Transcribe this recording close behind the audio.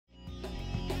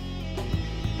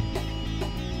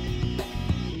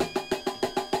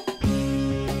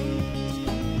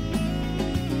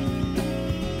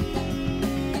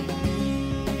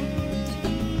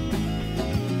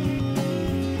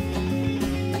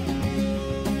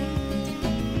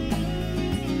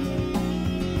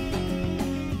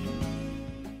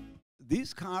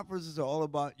these conferences are all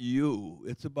about you.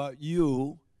 It's about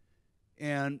you,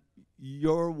 and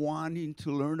you're wanting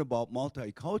to learn about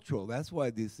multicultural. That's why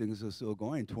these things are still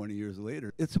going 20 years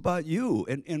later. It's about you.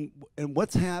 And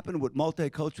what's happened with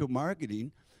multicultural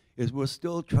marketing is we're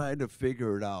still trying to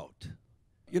figure it out.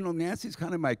 You know, Nancy's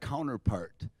kind of my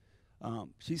counterpart.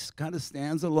 She kind of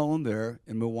stands alone there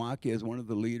in Milwaukee as one of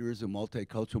the leaders in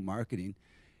multicultural marketing.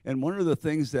 And one of the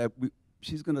things that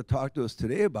she's going to talk to us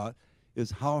today about is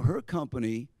how her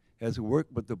company has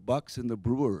worked with the Bucks and the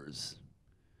Brewers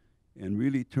and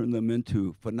really turned them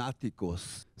into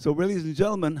fanaticos. So ladies and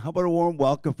gentlemen, how about a warm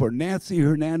welcome for Nancy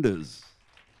Hernandez.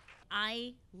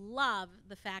 I love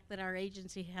the fact that our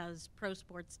agency has pro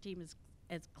sports teams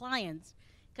as clients,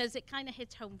 because it kind of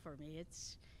hits home for me.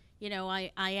 It's, you know, I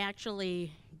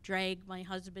actually drag my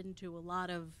husband to a lot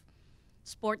of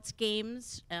sports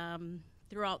games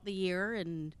throughout the year,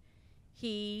 and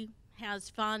he has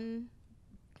fun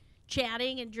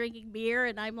chatting and drinking beer,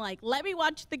 and I'm like, let me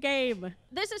watch the game.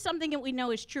 This is something that we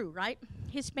know is true, right?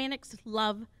 Hispanics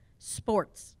love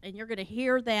sports, and you're going to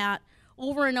hear that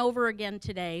over and over again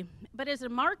today. But as a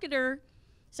marketer,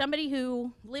 somebody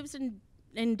who lives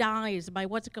and dies by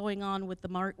what's going on with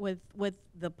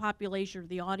the population or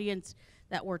the audience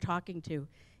that we're talking to,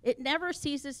 it never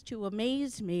ceases to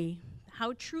amaze me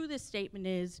how true this statement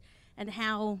is and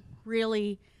how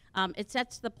really it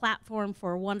sets the platform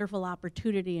for a wonderful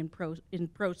opportunity in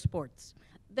pro sports.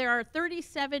 There are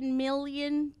 37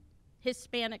 million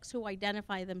Hispanics who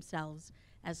identify themselves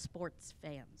as sports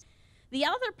fans. The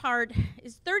other part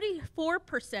is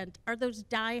 34% are those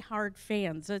die-hard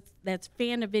fans. That's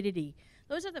fan avidity.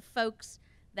 Those are the folks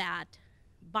that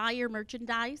buy your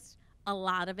merchandise, a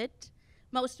lot of it.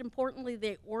 Most importantly,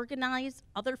 they organize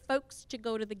other folks to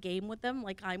go to the game with them,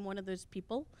 like I'm one of those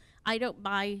people. I don't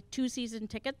buy 2 season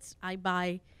tickets. I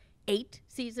buy 8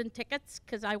 season tickets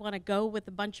because I want to go with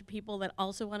a bunch of people that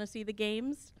also want to see the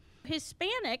games.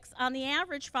 Hispanics, on the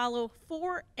average, follow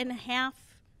 4.5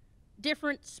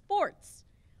 different sports,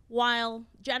 while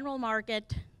general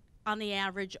market, on the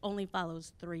average, only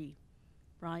follows 3,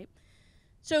 right?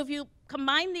 So if you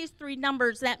combine these 3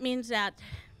 numbers, that means that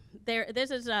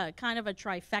this is a kind of a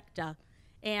trifecta,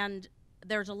 and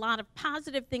there's a lot of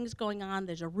positive things going on.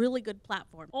 There's a really good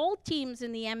platform. All teams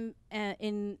in the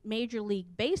in Major League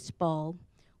Baseball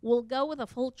will go with a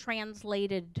full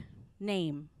translated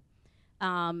name,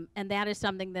 and that is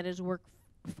something that has worked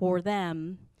for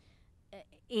them.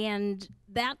 And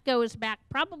that goes back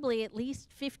probably at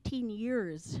least 15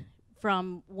 years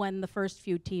from when the first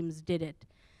few teams did it.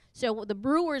 So the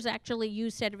Brewers actually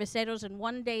use Cerveceros, and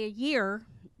one day a year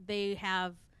they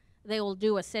will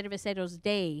do a Cerveceros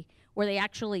Day where they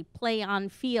actually play on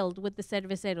field with the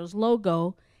Cerveceros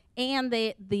logo, and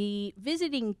the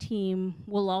visiting team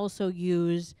will also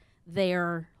use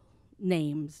their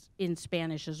names in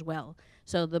Spanish as well.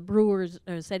 So the Brewers,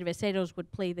 Cerveceros, would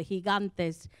play the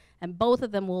Gigantes, and both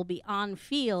of them will be on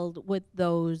field with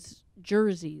those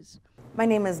jerseys. My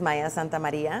name is Maya Santa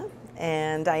Maria,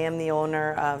 and I am the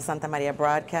owner of Santa Maria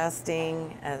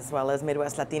Broadcasting, as well as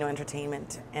Midwest Latino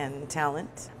Entertainment and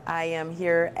Talent. I am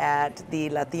here at the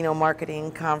Latino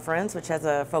Marketing Conference, which has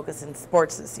a focus in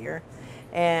sports this year.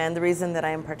 And the reason that I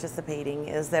am participating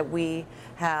is that we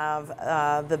have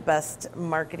the best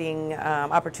marketing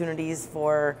opportunities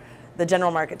for the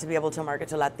general market to be able to market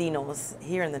to Latinos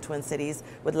here in the Twin Cities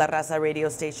with La Raza radio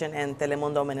station and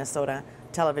Telemundo Minnesota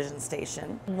television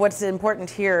station. What's important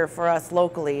here for us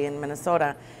locally in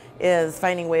Minnesota is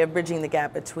finding a way of bridging the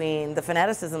gap between the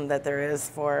fanaticism that there is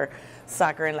for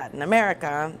soccer in Latin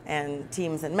America and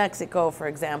teams in Mexico, for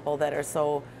example, that are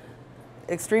so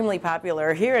extremely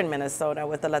popular here in Minnesota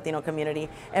with the Latino community,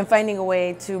 and finding a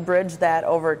way to bridge that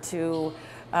over to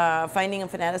finding a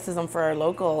fanaticism for our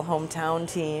local hometown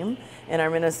team and our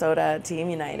Minnesota Team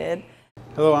United.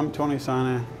 Hello, I'm Tony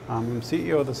Sanneh. I'm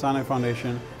CEO of the Sanneh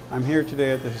Foundation. I'm here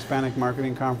today at the Hispanic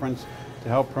Marketing Conference to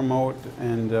help promote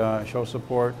and show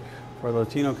support for the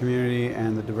Latino community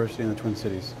and the diversity in the Twin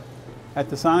Cities. At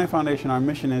the Sanneh Foundation, our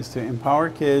mission is to empower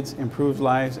kids, improve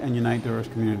lives, and unite diverse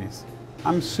communities.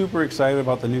 I'm super excited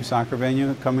about the new soccer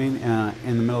venue coming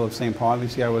in the middle of St. Paul.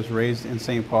 Obviously, I was raised in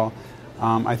St. Paul.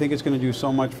 I think it's going to do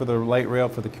so much for the light rail,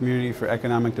 for the community, for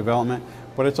economic development,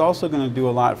 but it's also going to do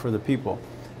a lot for the people.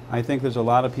 I think there's a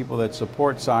lot of people that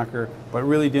support soccer, but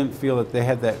really didn't feel that they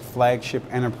had that flagship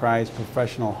enterprise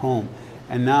professional home.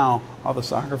 And now all the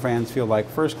soccer fans feel like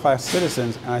first-class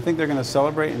citizens, and I think they're going to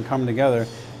celebrate and come together,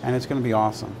 and it's going to be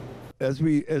awesome. As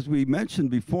we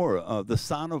mentioned before, the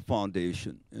Sanneh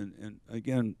Foundation, and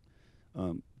again,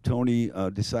 Tony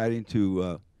deciding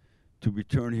to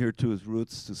return here to his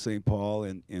roots, to St. Paul,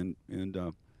 and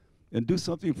and do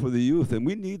something for the youth. And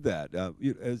we need that.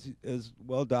 As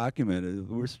well documented,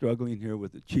 we're struggling here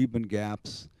with achievement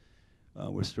gaps.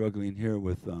 We're struggling here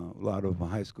with a lot of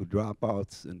high school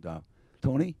dropouts. And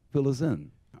Tony, fill us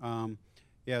in.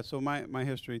 Yeah, so my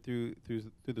history through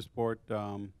the sport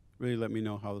really let me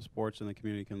know how the sports and the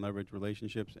community can leverage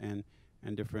relationships and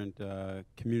different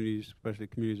communities, especially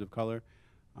communities of color.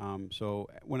 So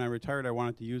when I retired, I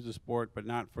wanted to use the sport, but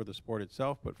not for the sport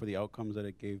itself, but for the outcomes that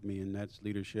it gave me, and that's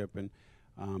leadership and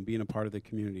being a part of the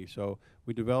community. So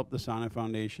we developed the Sanneh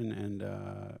Foundation, and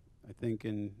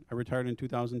I retired in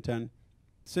 2010.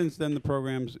 Since then, the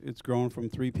programs, it's grown from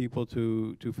 3 people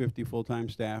to 50 full-time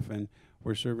staff, and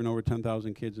we're serving over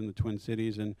 10,000 kids in the Twin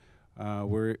Cities, and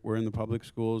we're in the public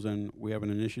schools, and we have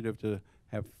an initiative to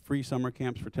have free summer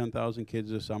camps for 10,000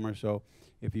 kids this summer. So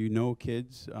if you know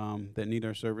kids that need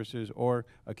our services or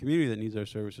a community that needs our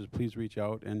services, please reach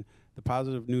out. And the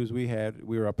positive news we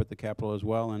were up at the Capitol as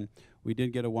well, and we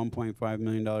did get a $1.5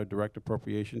 million direct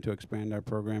appropriation to expand our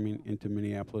programming into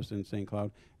Minneapolis and St.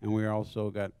 Cloud, and we also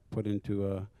got put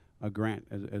into a grant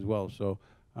as well. So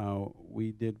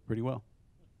we did pretty well.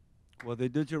 Well, they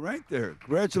did you right there.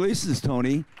 Congratulations,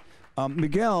 Tony.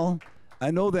 Miguel, I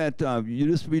know that you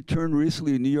just returned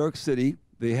recently in New York City.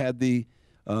 They had the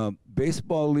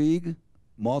Baseball League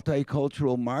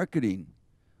Multicultural Marketing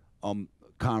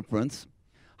Conference.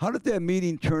 How did that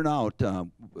meeting turn out?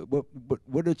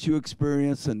 What did you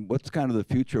experience, and what's kind of the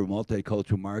future of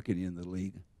multicultural marketing in the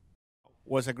league?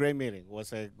 Was a great meeting.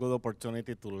 Was a good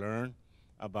opportunity to learn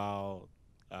about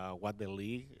what the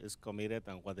league is committed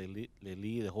and what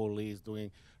the whole league is doing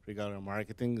regarding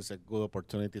marketing. It's a good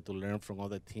opportunity to learn from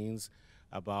other teams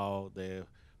about the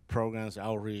programs,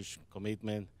 outreach,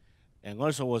 commitment, and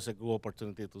also was a good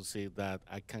opportunity to see that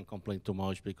I can't complain too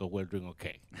much because we're doing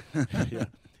okay.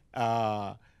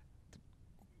 Yeah.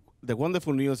 The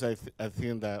wonderful news I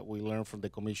think that we learned from the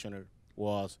commissioner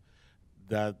was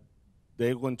that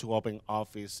they're going to open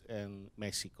office in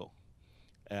Mexico.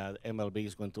 MLB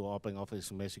is going to open office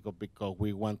in Mexico because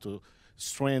we want to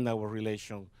strengthen our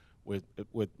relation with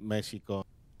Mexico.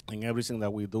 And everything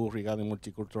that we do regarding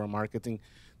multicultural marketing,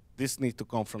 this needs to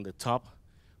come from the top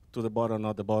to the bottom,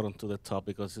 not the bottom to the top,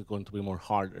 because it's going to be more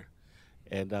harder.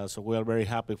 And so we are very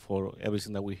happy for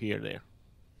everything that we hear there.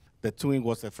 The Twin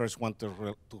was the first one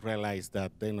to realize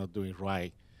that they're not doing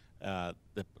right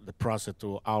the process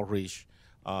to outreach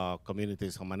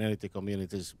communities, minority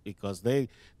communities, because they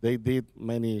did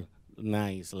many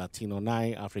nights, Latino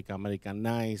night, African American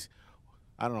nights.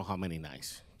 I don't know how many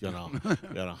nights, you know.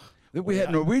 We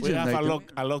had Norwegian night. We have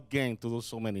night. a lot game to do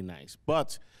so many nights,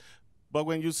 but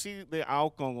when you see the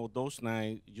outcome of those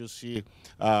nights, you see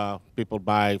people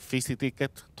buy 50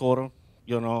 tickets total,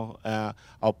 you know,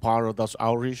 are part of those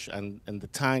outreach, and the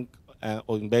time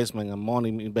or investment and money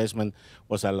investment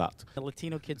was a lot. The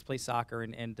Latino kids play soccer,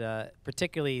 and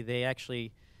particularly they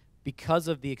actually, because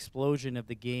of the explosion of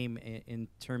the game in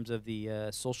terms of the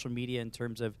social media, in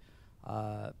terms of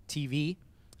TV,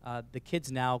 the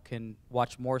kids now can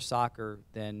watch more soccer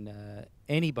than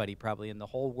anybody probably in the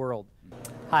whole world.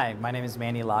 Hi, my name is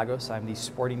Manny Lagos. I'm the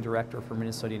sporting director for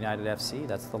Minnesota United FC.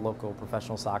 That's the local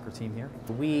professional soccer team here.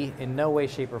 We, in no way,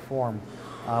 shape, or form,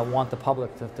 want the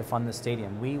public to fund the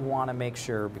stadium. We want to make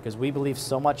sure, because we believe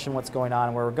so much in what's going on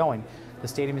and where we're going, the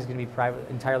stadium is going to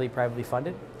be entirely privately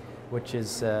funded, which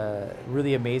is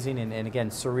really amazing and again,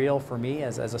 surreal for me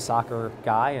as a soccer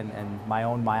guy and my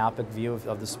own myopic view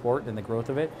of the sport and the growth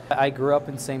of it. I grew up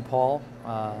in St. Paul,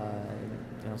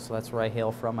 you know, so that's where I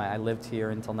hail from. I lived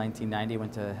here until 1990,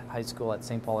 went to high school at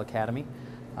St. Paul Academy,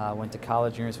 went to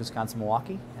college, University of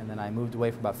Wisconsin-Milwaukee, and then I moved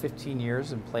away for about 15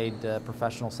 years and played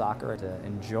professional soccer,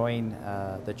 enjoying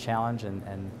the challenge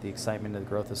and the excitement of the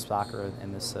growth of soccer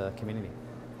in this community.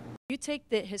 You take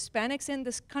the Hispanics in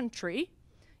this country,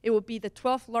 it would be the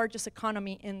 12th largest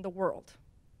economy in the world.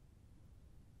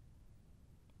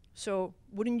 So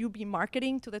wouldn't you be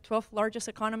marketing to the 12th largest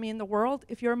economy in the world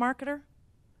if you're a marketer,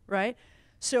 right?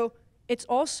 So it's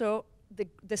also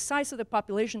the size of the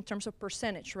population in terms of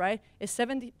percentage, right, is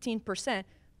 17%,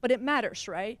 but it matters,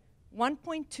 right?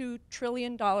 $1.2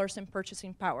 trillion in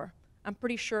purchasing power. I'm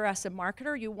pretty sure as a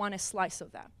marketer, you want a slice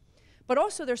of that. But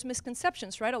also there's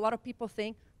misconceptions, right? A lot of people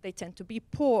think they tend to be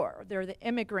poor, they're the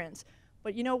immigrants.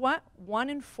 But you know what?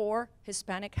 1 in 4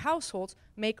 Hispanic households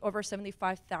make over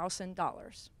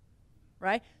 $75,000,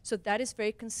 right? So that is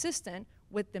very consistent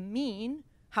with the mean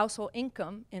household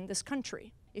income in this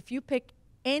country. If you pick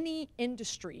any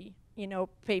industry, you know,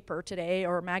 paper today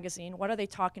or magazine, what are they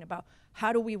talking about?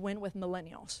 How do we win with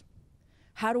millennials?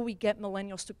 How do we get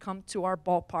millennials to come to our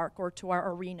ballpark or to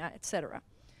our arena, et cetera?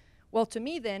 Well, to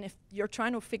me then, if you're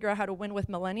trying to figure out how to win with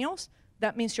millennials,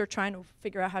 that means you're trying to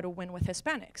figure out how to win with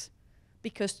Hispanics,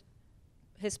 because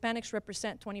Hispanics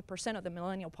represent 20% of the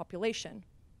millennial population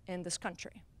in this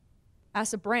country.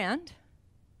 As a brand,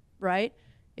 right,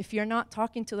 if you're not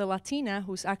talking to the Latina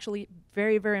who's actually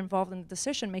very, very involved in the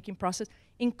decision-making process,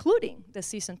 including the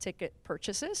season ticket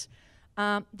purchases,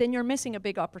 then you're missing a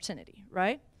big opportunity,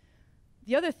 right?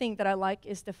 The other thing that I like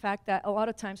is the fact that a lot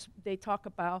of times they talk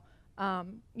about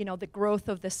the growth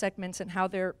of the segments and how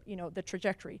they're, the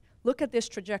trajectory. Look at this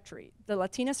trajectory. The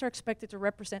Latinas are expected to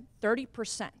represent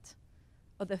 30%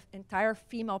 of the entire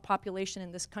female population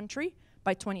in this country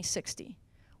by 2060,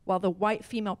 while the white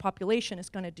female population is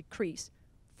going to decrease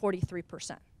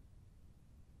 43%.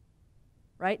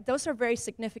 Right? Those are very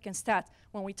significant stats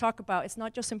when we talk about it's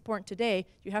not just important today,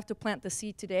 you have to plant the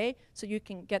seed today so you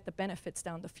can get the benefits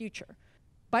down the future.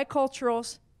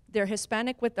 Biculturals, they're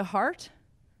Hispanic with the heart,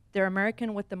 they're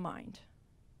American with the mind.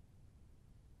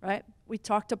 Right? We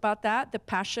talked about that, the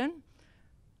passion,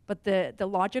 but the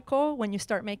logical, when you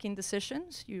start making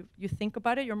decisions, you think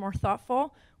about it, you're more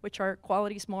thoughtful, which are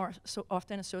qualities more so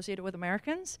often associated with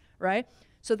Americans, right?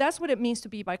 So that's what it means to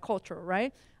be bicultural,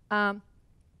 right?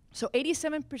 So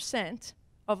 87%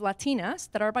 of Latinas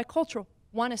that are bicultural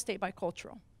want to stay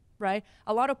bicultural, right?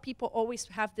 A lot of people always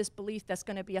have this belief that's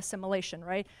going to be assimilation,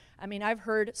 right? I mean, I've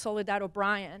heard Soledad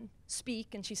O'Brien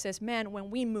speak, and she says, man, when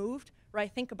we moved,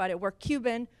 right, think about it, we're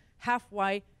Cuban, half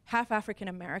white, half African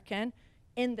American.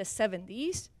 In the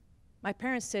 70s, my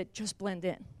parents said, just blend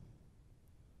in.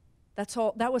 That's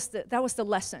all, that was the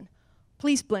lesson.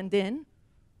 Please blend in,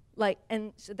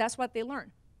 and so that's what they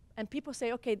learn. And people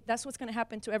say, okay, that's what's gonna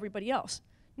happen to everybody else.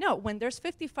 No, when there's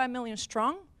 55 million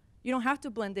strong, you don't have to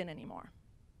blend in anymore.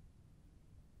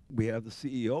 We have the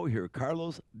CEO here.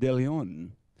 Carlos De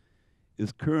Leon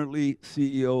is currently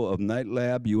CEO of Night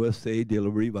Lab USA de la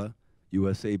Riva,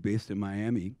 USA, based in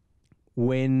Miami.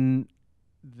 When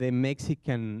the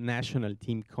Mexican national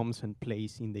team comes and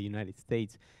plays in the United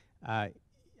States, I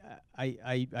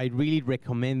really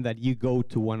recommend that you go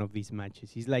to one of these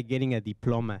matches. It's like getting a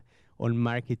diploma on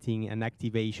marketing and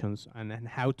activations and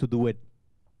how to do it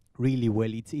really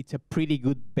well. It's a pretty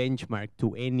good benchmark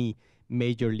to any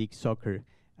Major League Soccer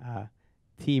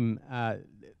team. The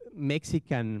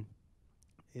Mexican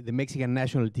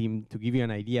national team, to give you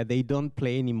an idea, they don't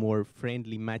play any more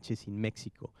friendly matches in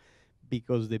Mexico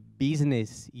because the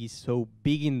business is so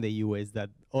big in the US that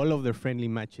all of their friendly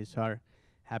matches are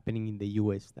happening in the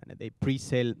US. And they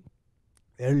pre-sell,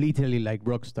 they're literally like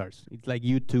rock stars. It's like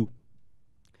U2.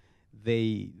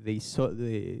 The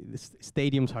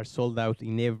stadiums are sold out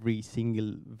in every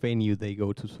single venue they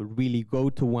go to. So really go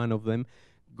to one of them,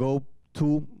 go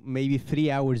 2, maybe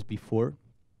 3 hours before.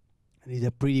 And it's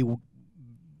a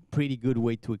pretty good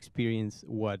way to experience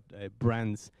what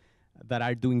brands that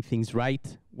are doing things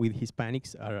right with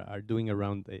Hispanics are doing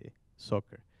around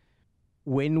soccer.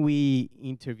 When we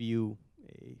interview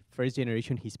first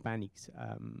generation Hispanics,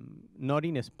 not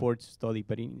in a sports study,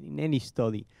 but in any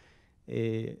study,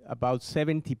 about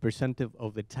 70%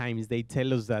 of the times they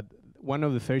tell us that one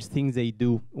of the first things they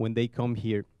do when they come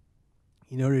here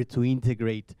in order to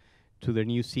integrate to their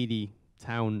new city,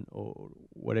 town, or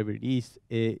whatever it is,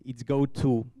 it's go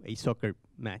to a soccer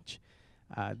match.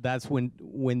 That's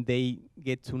when they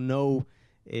get to know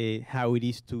how it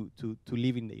is to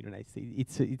live in the United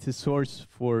States. It's a source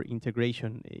for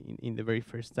integration in the very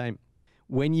first time.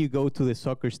 When you go to the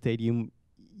soccer stadium,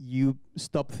 you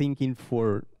stop thinking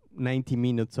for 90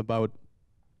 minutes about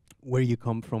where you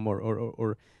come from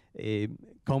or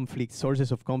conflicts,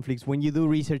 sources of conflicts. When you do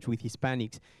research with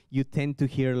Hispanics, you tend to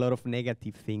hear a lot of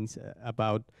negative things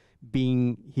about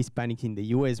being Hispanic in the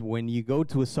US. When you go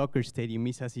to a soccer stadium,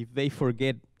 it's as if they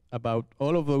forget about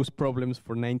all of those problems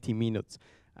for 90 minutes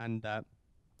and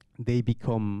they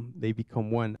become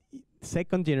one.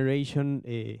 Second generation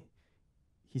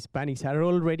Hispanics are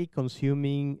already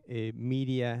consuming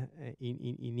media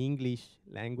in English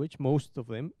language, most of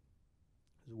them,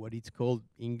 what it's called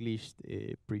English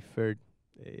preferred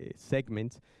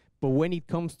segments. But when it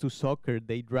comes to soccer,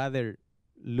 they'd rather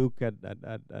look at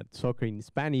soccer in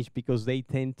Spanish because they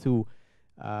tend to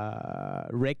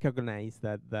recognize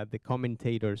that the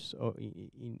commentators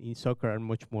in soccer are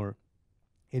much more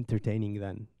entertaining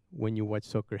than when you watch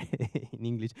soccer in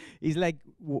English. It's like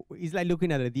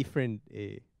looking at a different,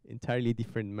 entirely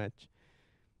different match.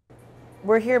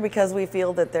 We're here because we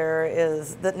feel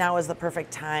that now is the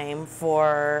perfect time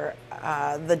for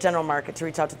the general market to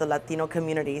reach out to the Latino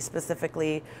community,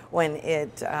 specifically when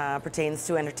it pertains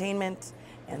to entertainment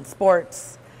and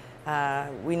sports.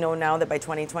 We know now that by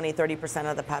 2020, 30%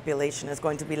 of the population is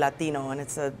going to be Latino, and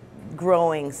it's a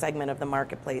growing segment of the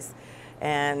marketplace.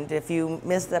 And if you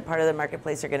miss that part of the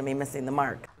marketplace, you're going to be missing the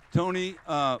mark. Tony,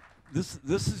 this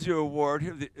is your award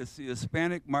here. It's the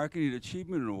Hispanic Marketing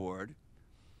Achievement Award.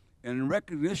 And in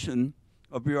recognition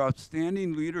of your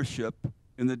outstanding leadership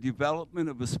in the development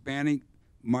of Hispanic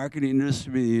marketing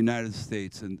industry in the United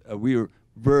States. And we are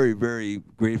very, very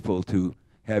grateful to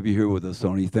have you here with us,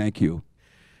 Tony. Thank you.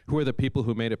 Who are the people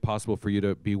who made it possible for you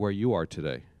to be where you are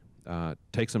today?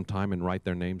 Take some time and write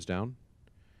their names down,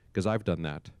 because I've done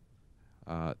that.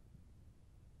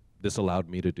 This allowed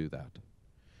me to do that.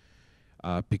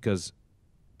 Because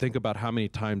think about how many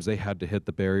times they had to hit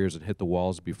the barriers and hit the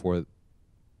walls before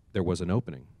there was an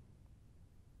opening.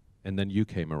 And then you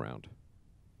came around.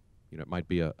 You know, it might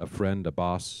be a friend, a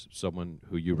boss, someone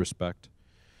who you respect.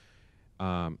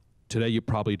 Today you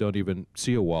probably don't even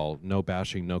see a wall. No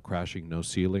bashing, no crashing, no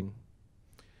ceiling.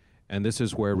 And this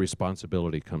is where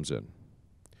responsibility comes in.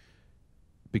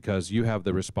 Because you have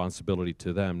the responsibility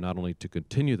to them not only to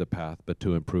continue the path, but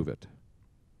to improve it,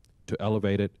 to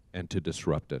elevate it, and to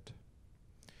disrupt it.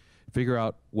 Figure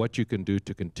out what you can do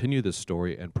to continue this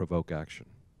story and provoke action.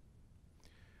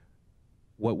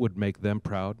 What would make them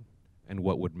proud, and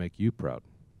what would make you proud?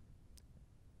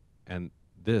 And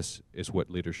this is what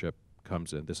leadership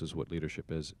comes in. This is what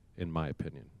leadership is, in my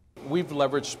opinion. We've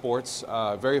leveraged sports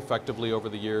very effectively over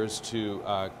the years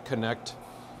to connect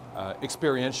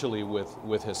experientially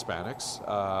with Hispanics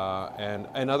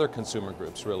and other consumer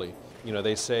groups, really. You know,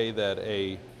 they say that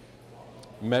a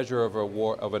measure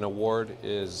of an award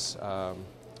is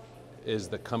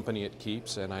the company it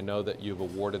keeps, and I know that you've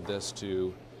awarded this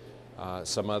to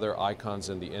some other icons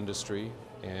in the industry,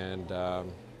 and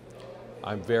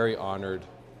I'm very honored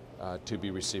to be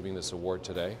receiving this award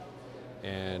today,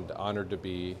 and honored to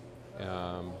be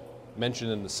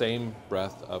mentioned in the same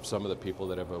breath of some of the people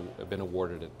that have been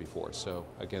awarded it before. So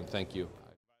again, thank you.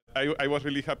 I was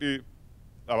really happy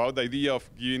about the idea of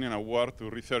giving an award to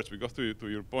research, because to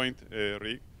your point,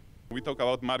 Rick, we talk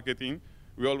about marketing.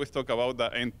 We always talk about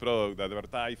the end product, the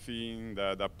advertising,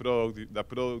 the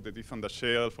product that is on the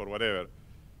shelf or whatever.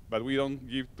 But we don't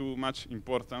give too much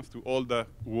importance to all the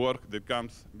work that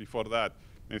comes before that.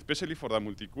 And especially for the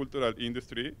multicultural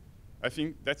industry, I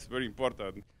think that's very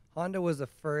important. Honda was the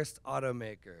first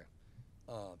automaker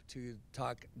to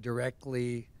talk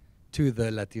directly to the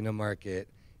Latino market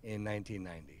in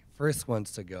 1990. First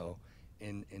ones to go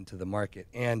into the market.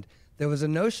 And there was a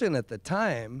notion at the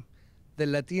time that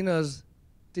Latinos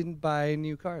didn't buy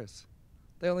new cars.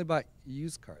 They only bought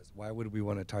used cars. Why would we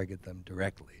want to target them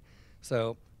directly?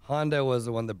 So Honda was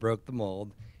the one that broke the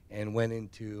mold and went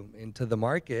into the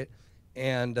market.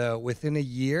 And within a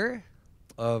year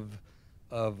of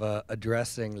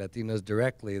addressing Latinos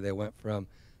directly, they went from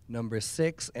number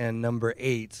 6 and number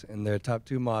 8 in their top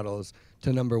 2 models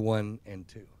to number 1 and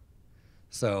 2.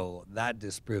 So that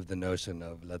disproved the notion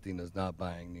of Latinos not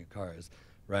buying new cars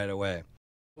right away.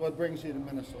 What brings you to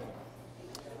Minnesota?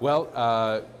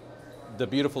 Well, the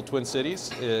beautiful Twin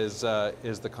Cities is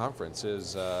the conference,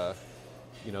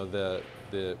 you know,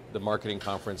 the marketing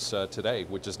conference today,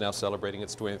 which is now celebrating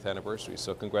its 20th anniversary.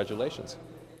 So congratulations.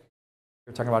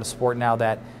 We're talking about a sport now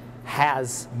that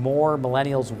has more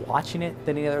millennials watching it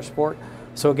than any other sport.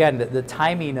 So again, the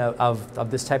timing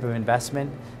of this type of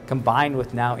investment, combined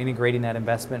with now integrating that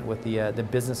investment with the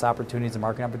business opportunities and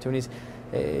marketing opportunities,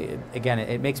 again,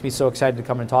 it makes me so excited to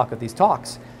come and talk at these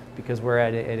talks, because we're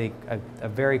at a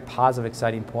very positive,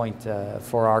 exciting point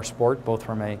for our sport, both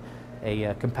from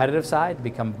a competitive side,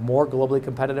 become more globally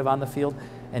competitive on the field,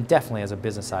 and definitely as a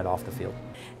business side off the field.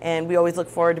 And we always look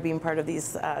forward to being part of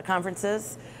these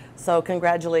conferences. So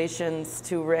congratulations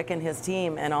to Rick and his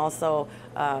team, and also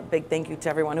big thank you to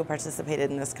everyone who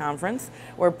participated in this conference.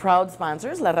 We're proud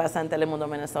sponsors, La Raza en Telemundo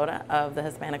Minnesota, of the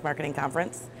Hispanic Marketing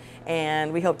Conference,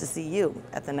 and we hope to see you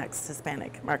at the next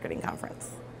Hispanic Marketing Conference.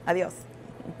 Adios.